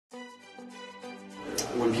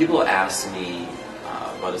When people ask me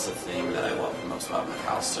what is the thing that I love the most about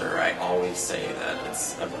Macalester, I always say that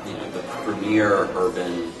it's the premier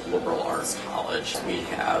urban liberal arts college. We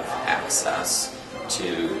have access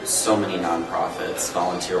to so many nonprofits,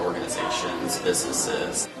 volunteer organizations,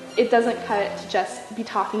 businesses. It doesn't cut it to just be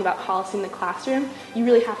talking about policy in the classroom. You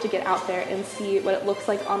really have to get out there and see what it looks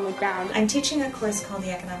like on the ground. I'm teaching a course called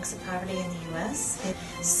The Economics of Poverty in the U.S.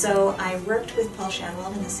 So I worked with Paul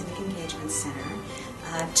Shadwell in the Civic Engagement Center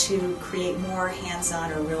to create more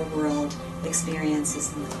hands-on or real-world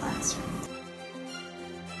experiences in the classroom.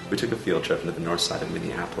 We took a field trip into the north side of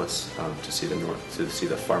Minneapolis to see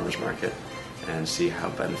the farmers market and see how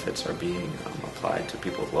benefits are being applied to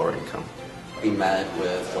people with lower income. We met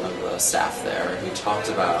with one of the staff there who talked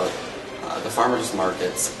about the farmers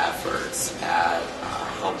market's efforts at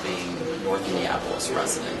helping North Minneapolis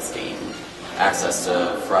residents gain access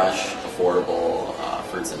to fresh, affordable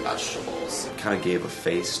fruits and vegetables. It kind of gave a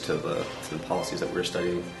face to the policies that we were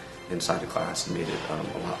studying inside the class and made it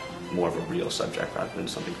a lot more of a real subject rather than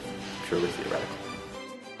something purely theoretical.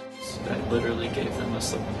 I literally gave them a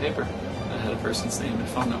slip of paper that had a person's name and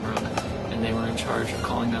phone number on it, and they were in charge of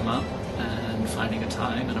calling them up and finding a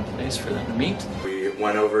time and a place for them to meet. We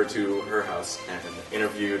went over to her house and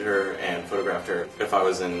interviewed her and photographed her. If I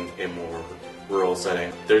was in a more rural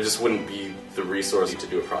setting, there just wouldn't be the resource to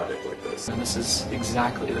do a project like this. And this is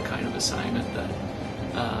exactly the kind of assignment that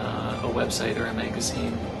a website or a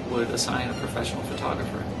magazine would assign a professional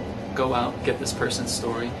photographer. Go out, get this person's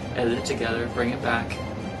story, edit it together, bring it back,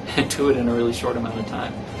 and do it in a really short amount of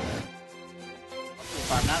time.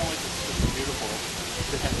 Not only is it beautiful,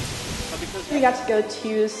 but because we got to go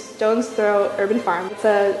to Stone's Throw Urban Farm. It's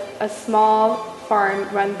a small farm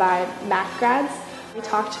run by Mac grads. We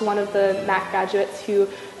talked to one of the Mac graduates who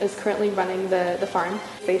is currently running the farm.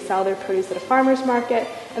 They sell their produce at a farmer's market,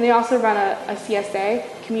 and they also run a CSA,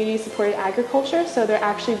 Community Supported Agriculture, so they're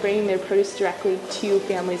actually bringing their produce directly to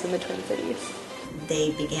families in the Twin Cities.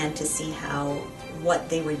 They began to see how what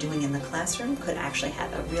they were doing in the classroom could actually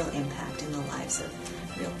have a real impact in the lives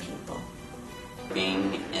of real people.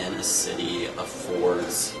 Being in a city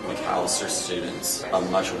affords Macalester students a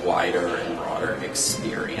much wider and broader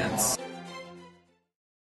experience.